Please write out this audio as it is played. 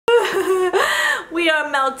are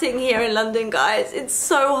melting here in London, guys. It's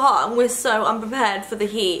so hot and we're so unprepared for the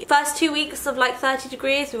heat. First 2 weeks of like 30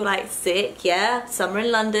 degrees, we were like, sick, yeah. Summer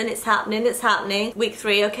in London, it's happening, it's happening. Week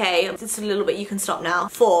 3, okay, it's a little bit, you can stop now.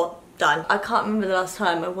 4. Done. I can't remember the last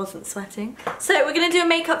time I wasn't sweating. So we're gonna do a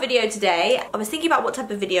makeup video today. I was thinking about what type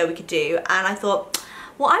of video we could do, and I thought,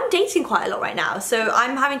 well, I'm dating quite a lot right now, so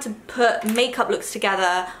I'm having to put makeup looks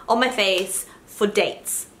together on my face for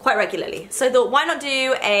dates quite regularly. So I thought, why not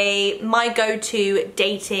do a my go-to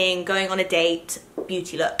dating, going on a date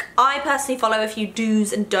beauty look. I personally follow a few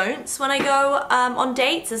do's and don'ts when I go on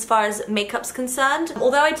dates as far as makeup's concerned.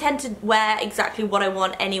 Although I tend to wear exactly what I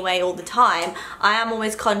want anyway all the time, I am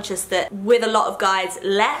always conscious that with a lot of guys,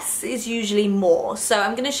 less is usually more. So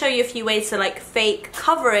I'm going to show you a few ways to like fake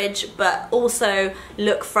coverage but also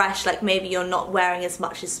look fresh, like maybe you're not wearing as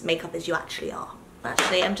much as makeup as you actually are.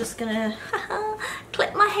 Actually, I'm just gonna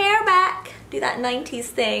clip my hair back, do that 90s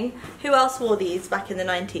thing. Who else wore these back in the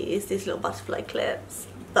 90s? These little butterfly clips.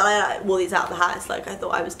 But I wore these out the house, like I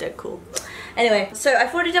thought I was dead cool. Anyway, so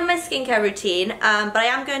I've already done my skincare routine, but I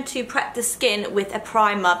am going to prep the skin with a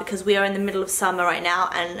primer because we are in the middle of summer right now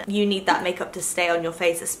and you need that makeup to stay on your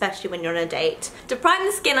face, especially when you're on a date. To prime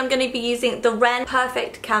the skin, I'm going to be using the Ren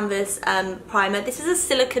Perfect Canvas primer. This is a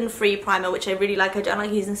silicone-free primer, which I really like. I don't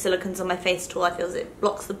like using silicones on my face at all. I feel as it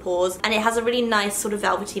blocks the pores, and it has a really nice sort of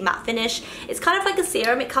velvety matte finish. It's kind of like a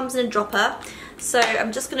serum. It comes in a dropper. So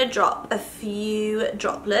I'm just going to drop a few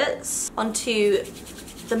droplets onto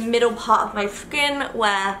the middle part of my skin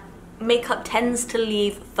where makeup tends to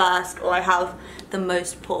leave first, or I have the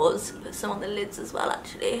most pores. Put some on the lids as well,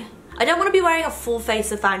 actually. I don't want to be wearing a full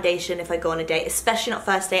face of foundation if I go on a date, especially not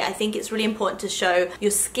first date. I think it's really important to show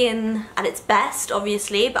your skin at its best,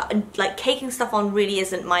 obviously, but like caking stuff on really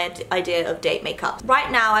isn't my idea of date makeup. Right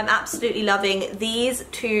now, I'm absolutely loving these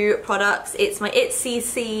two products. It's my It's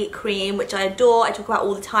CC cream, which I adore. I talk about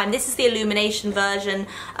all the time. This is the illumination version.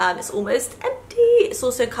 It's almost empty. It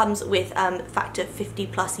also comes with factor 50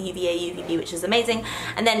 plus UVA, UVB, which is amazing.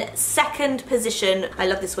 And then second position, I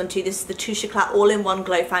love this one too. This is the Touche Eclat All-in-One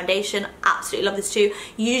Glow Foundation. Absolutely love this too.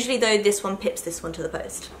 Usually though, this one pips this one to the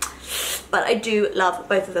post. But I do love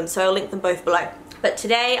both of them, so I'll link them both below. But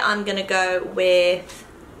today I'm gonna go with...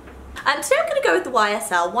 today I'm gonna go with the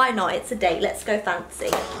YSL. Why not? It's a date. Let's go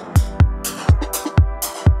fancy.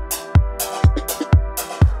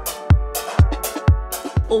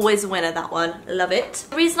 Always a winner, that one. Love it.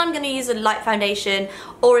 The reason I'm going to use a light foundation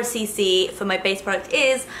or a CC for my base product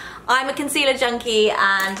is I'm a concealer junkie,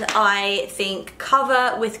 and I think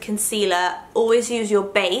cover with concealer. Always use your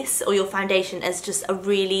base or your foundation as just a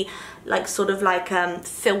really like sort of like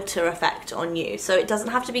filter effect on you. So it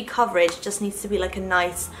doesn't have to be coverage, it just needs to be like a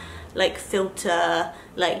nice like filter,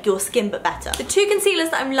 like your skin but better. The two concealers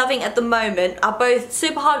that I'm loving at the moment are both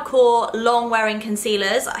super hardcore long wearing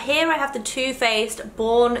concealers. Here I have the Too Faced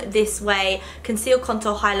Born This Way Conceal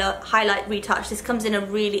Contour Highlight Retouch. This comes in a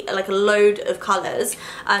really like a load of colours,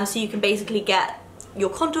 so you can basically get your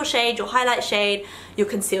contour shade, your highlight shade, your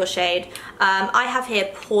conceal shade. I have here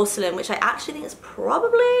Porcelain, which I actually think is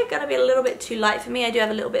probably gonna be a little bit too light for me. I do have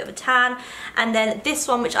a little bit of a tan. And then this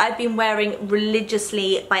one, which I've been wearing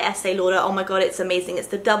religiously by Estee Lauder. Oh my god, it's amazing. It's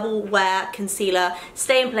the Double Wear Concealer.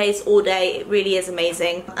 Stay in place all day. It really is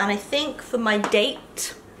amazing. And I think for my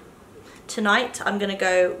date tonight, I'm gonna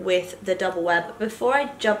go with the Double Wear. But before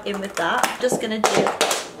I jump in with that, I'm just gonna do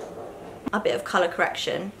a bit of colour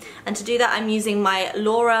correction, and to do that I'm using my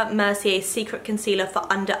Laura Mercier Secret Concealer for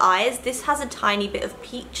under eyes. This has a tiny bit of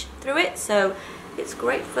peach through it, so it's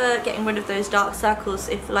great for getting rid of those dark circles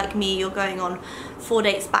if, like me, you're going on 4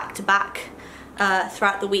 dates back to back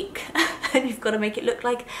throughout the week and you've got to make it look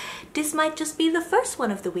like this might just be the first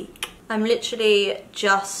one of the week. I'm literally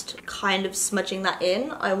just kind of smudging that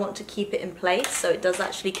in. I want to keep it in place so it does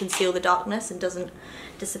actually conceal the darkness and doesn't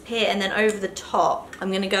disappear. And then over the top,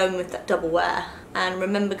 I'm gonna go in with that Double Wear. And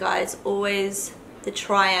remember guys, always the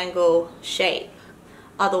triangle shape.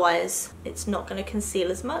 Otherwise, it's not gonna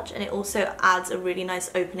conceal as much, and it also adds a really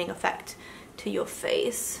nice opening effect to your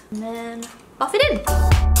face. And then buff it in.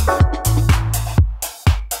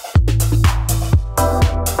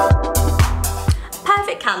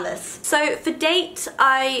 Canvas. So for date,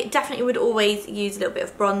 I definitely would always use a little bit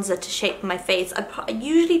of bronzer to shape my face. I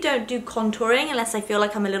usually don't do contouring unless I feel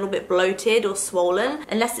like I'm a little bit bloated or swollen.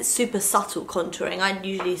 Unless it's super subtle contouring, I'd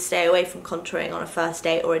usually stay away from contouring on a first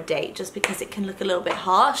date or a date just because it can look a little bit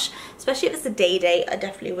harsh. Especially if it's a day date, I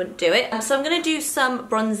definitely wouldn't do it. So I'm going to do some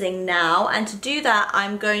bronzing now, and to do that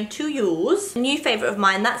I'm going to use a new favourite of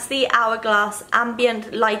mine. That's the Hourglass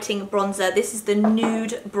Ambient Lighting Bronzer. This is the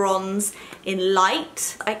Nude Bronze in Light.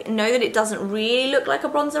 effect. I know that it doesn't really look like a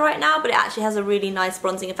bronzer right now, but it actually has a really nice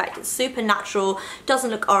bronzing effect. It's super natural,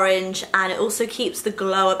 doesn't look orange, and it also keeps the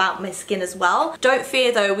glow about my skin as well. Don't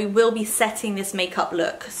fear though, we will be setting this makeup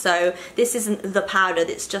look, so this isn't the powder,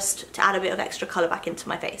 it's just to add a bit of extra colour back into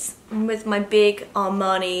my face. And with my big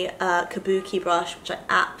Armani Kabuki brush, which I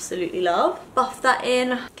absolutely love, buff that in.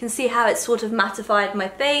 You can see how it's sort of mattified my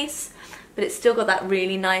face, but it's still got that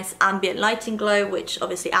really nice ambient lighting glow, which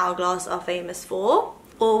obviously Hourglass are famous for.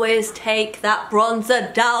 Always take that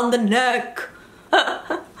bronzer down the neck.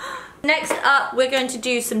 Next up, we're going to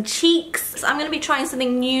do some cheeks. I'm going to be trying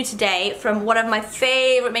something new today from one of my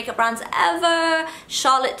favorite makeup brands ever,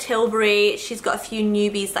 Charlotte Tilbury. She's got a few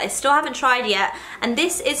newbies that I still haven't tried yet, and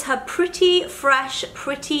this is her Pretty Fresh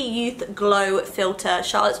Pretty Youth Glow filter.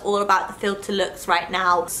 Charlotte's all about the filter looks right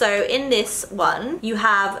now. So in this one, you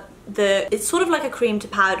have it's sort of like a cream to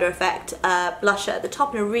powder effect blusher at the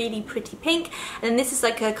top in a really pretty pink, and then this is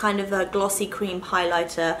like a kind of a glossy cream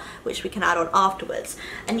highlighter which we can add on afterwards.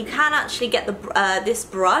 And you can actually get the this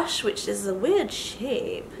brush, which is a weird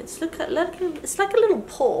shape. It's like a little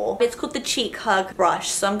paw. It's called the Cheek Hug brush,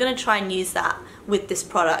 so I'm going to try and use that with this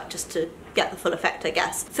product just to get the full effect, I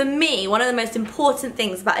guess. For me, one of the most important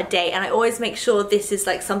things about a date, and I always make sure this is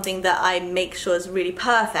like something that I make sure is really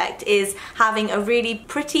perfect, is having a really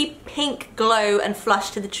pretty pink glow and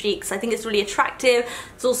flush to the cheeks. I think it's really attractive.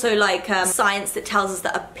 It's also like science that tells us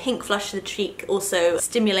that a pink flush to the cheek also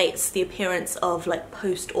stimulates the appearance of like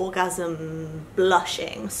post-orgasm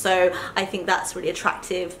blushing. So I think that's really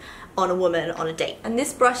attractive on a woman on a date. And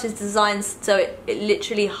this brush is designed so it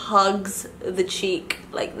literally hugs the cheek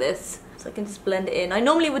like this. So I can just blend it in. I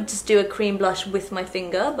normally would just do a cream blush with my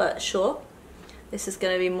finger, but sure. This is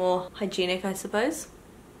going to be more hygienic, I suppose.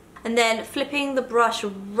 And then flipping the brush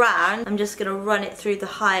around, I'm just going to run it through the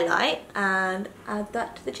highlight and add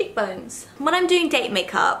that to the cheekbones. When I'm doing date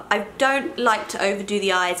makeup, I don't like to overdo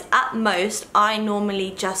the eyes. At most, I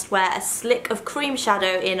normally just wear a slick of cream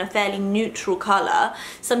shadow in a fairly neutral colour.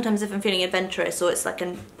 Sometimes if I'm feeling adventurous or it's like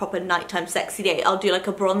a proper nighttime sexy day, I'll do like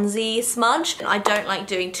a bronzy smudge. I don't like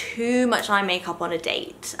doing too much eye makeup on a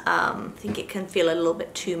date. I think it can feel a little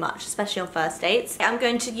bit too much, especially on first dates. I'm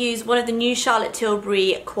going to use one of the new Charlotte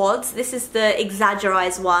Tilbury quads. This is the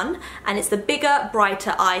Exaggerize one, and it's the bigger,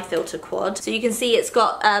 brighter eye filter quad. So you can see it's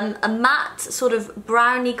got a matte sort of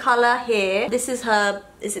browny colour here. This is her,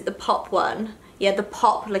 is it the pop one? Yeah, the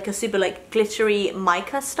pop, like a super like glittery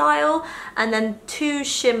mica style, and then two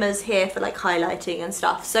shimmers here for like highlighting and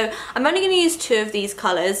stuff. So I'm only going to use 2 of these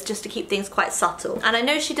colours just to keep things quite subtle. And I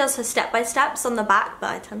know she does her step-by-steps on the back, but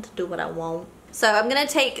I tend to do what I want. So I'm going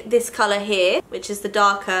to take this colour here, which is the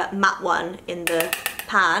darker matte one in the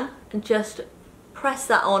pan, and just press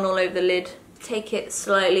that on all over the lid. Take it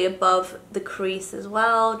slightly above the crease as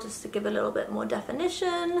well, just to give a little bit more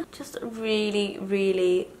definition. Just a really,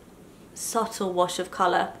 really subtle wash of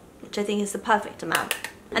colour, which I think is the perfect amount.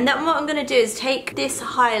 And then what I'm going to do is take this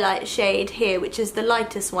highlight shade here, which is the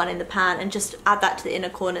lightest one in the pan, and just add that to the inner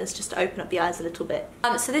corners just to open up the eyes a little bit.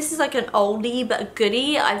 So this is like an oldie but a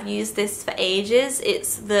goodie. I've used this for ages.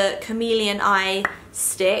 It's the Chameleon Eye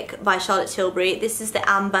Stick by Charlotte Tilbury. This is the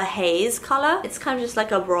Amber Haze colour. It's kind of just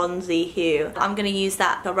like a bronzy hue. I'm going to use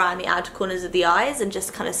that around the outer corners of the eyes and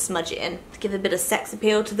just kind of smudge it in to give a bit of sex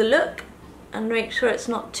appeal to the look, and make sure it's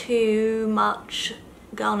not too much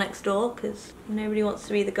girl next door, because nobody wants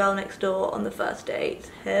to be the girl next door on the first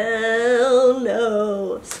date. Hell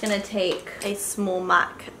no. Just gonna take a small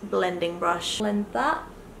MAC blending brush, blend that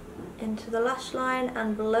into the lash line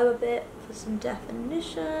and below a bit for some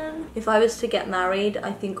definition. If I was to get married,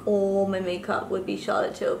 I think all my makeup would be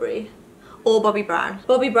Charlotte Tilbury or Bobbi Brown.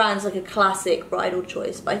 Bobbi Brown's like a classic bridal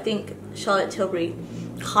choice, but I think Charlotte Tilbury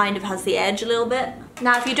kind of has the edge a little bit.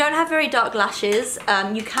 Now, if you don't have very dark lashes,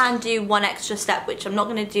 you can do one extra step, which I'm not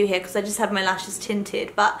going to do here because I just have my lashes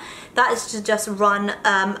tinted, but that is to just run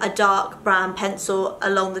a dark brown pencil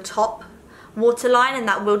along the top waterline, and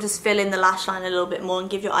that will just fill in the lash line a little bit more and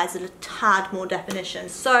give your eyes a tad more definition.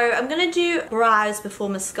 So I'm going to do brows before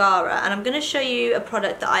mascara, and I'm going to show you a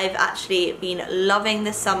product that I've actually been loving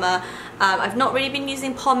this summer. I've not really been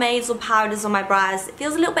using pomades or powders on my brows. It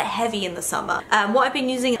feels a little bit heavy in the summer. What I've been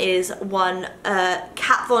using is one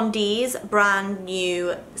Kat Von D's brand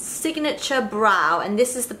new Signature Brow, and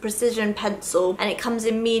this is the Precision Pencil, and it comes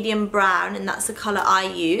in medium brown, and that's the colour I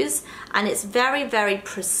use, and it's very, very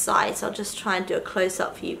precise. I'll just try and do a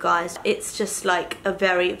close-up for you guys. It's just like a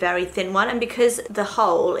very, very thin one, and because the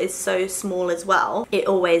hole is so small as well, it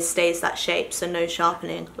always stays that shape, so no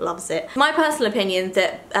sharpening. Loves it. My personal opinion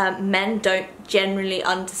that men don't generally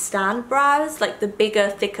understand brows, like the bigger,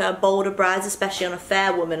 thicker, bolder brows, especially on a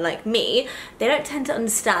fair woman like me, they don't tend to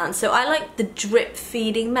understand. So I like the drip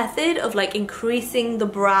feeding method of like increasing the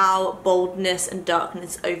brow boldness and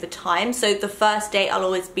darkness over time. So the first date I'll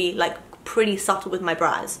always be like pretty subtle with my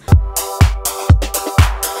brows.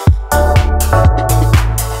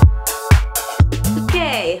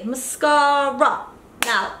 Okay, mascara.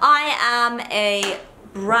 Now I am a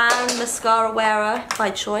brown mascara wearer by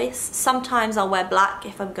choice. Sometimes I'll wear black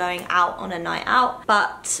if I'm going out on a night out,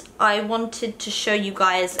 but I wanted to show you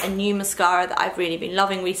guys a new mascara that I've really been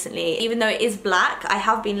loving recently. Even though it is black, I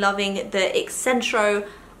have been loving the Accentro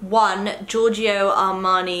 1 Giorgio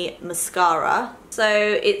Armani mascara. So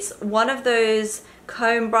it's one of those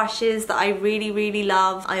comb brushes that I really, really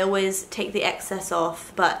love. I always take the excess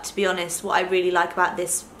off, but to be honest, what I really like about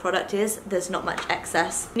this product is there's not much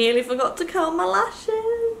excess. Nearly forgot to curl my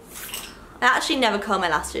lashes. I actually never curl my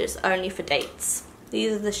lashes, only for dates.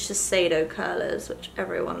 These are the Shiseido curlers, which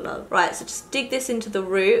everyone loves. Right, so just dig this into the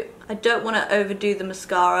root. I don't want to overdo the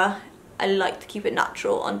mascara. I like to keep it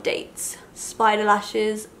natural on dates. Spider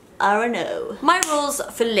lashes are a no. My rules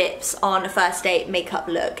for lips on a first date makeup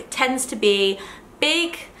look tends to be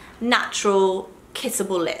big, natural,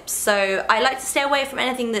 kissable lips. So I like to stay away from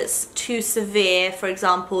anything that's too severe. For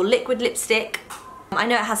example, liquid lipstick. I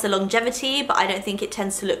know it has the longevity, but I don't think it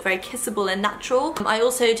tends to look very kissable and natural. I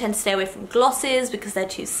also tend to stay away from glosses because they're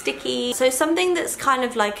too sticky. So something that's kind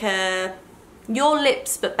of like a your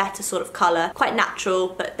lips but better sort of colour. Quite natural,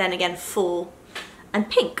 but then again full and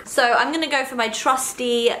pink. So I'm gonna go for my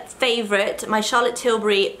trusty favourite, my Charlotte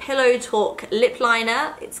Tilbury Pillow Talk lip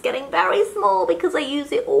liner. It's getting very small because I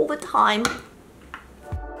use it all the time.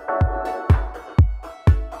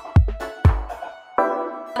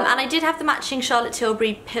 And I did have the matching Charlotte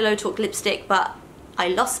Tilbury Pillow Talk lipstick, but I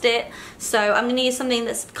lost it. So I'm gonna use something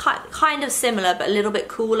that's kind of similar but a little bit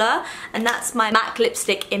cooler, and that's my MAC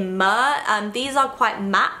lipstick in Myrrh. These are quite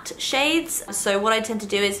matte shades, so what I tend to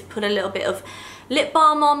do is put a little bit of lip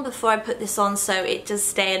balm on before I put this on, so it does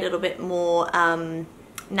stay a little bit more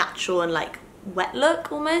natural and like wet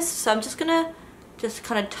look almost. So I'm just gonna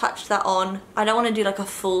kind of touch that on. I don't want to do like a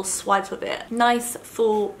full swipe of it. Nice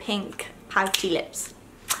full pink pouty lips.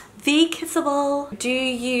 The kissable. Do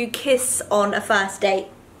you kiss on a first date?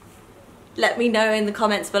 Let me know in the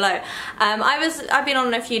comments below. I've been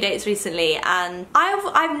on a few dates recently, and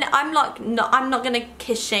I'm not gonna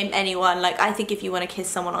kiss shame anyone. Like, I think if you want to kiss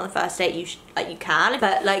someone on the first date, you can.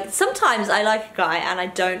 But like sometimes I like a guy and I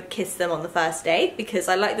don't kiss them on the first date because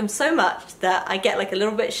I like them so much that I get like a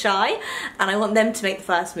little bit shy, and I want them to make the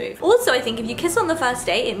first move. Also, I think if you kiss on the first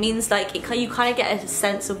date, it means like you kind of get a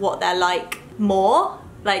sense of what they're like more.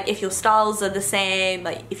 Like if your styles are the same,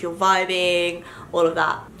 like if you're vibing, all of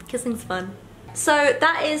that. Kissing's fun. So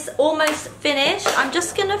that is almost finished. I'm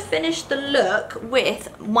just gonna finish the look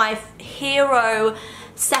with my hero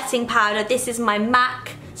setting powder. This is my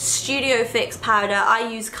MAC Studio Fix powder. I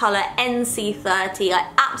use colour NC30.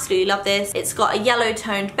 I absolutely love this. It's got a yellow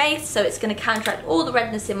toned base, so it's gonna counteract all the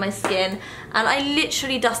redness in my skin. And I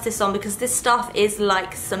literally dust this on because this stuff is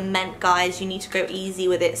like cement, guys. You need to go easy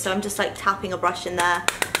with it. So I'm just like tapping a brush in there,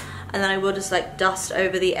 and then I will just like dust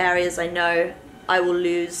over the areas I know I will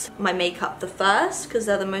lose my makeup the first because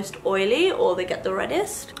they're the most oily or they get the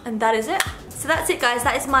reddest. And that is it. So that's it, guys.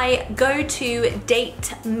 That is my go-to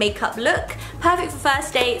date makeup look. Perfect for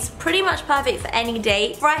first dates, pretty much perfect for any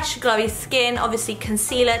date. Fresh, glowy skin, obviously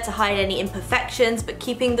concealer to hide any imperfections, but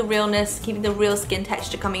keeping the realness, keeping the real skin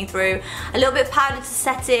texture coming through. A little bit of powder to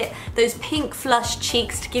set it, those pink flush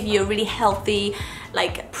cheeks to give you a really healthy,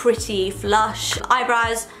 like pretty flush.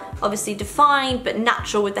 Eyebrows, obviously defined but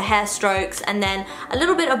natural with the hair strokes, and then a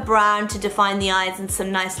little bit of brown to define the eyes and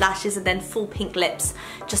some nice lashes, and then full pink lips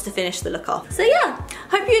just to finish the look off. So yeah,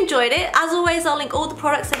 hope you enjoyed it. As always, I'll link all the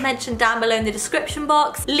products I've mentioned down below in the description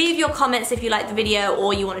box. Leave your comments if you like the video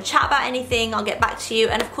or you want to chat about anything. I'll get back to you.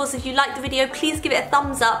 And of course, if you like the video, please give it a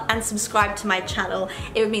thumbs up and subscribe to my channel.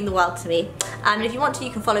 It would mean the world to me. And if you want to,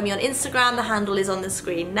 you can follow me on Instagram. The handle is on the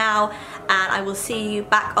screen now, and I will see you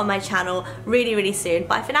back on my channel really, really soon.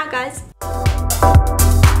 Bye for now, guys.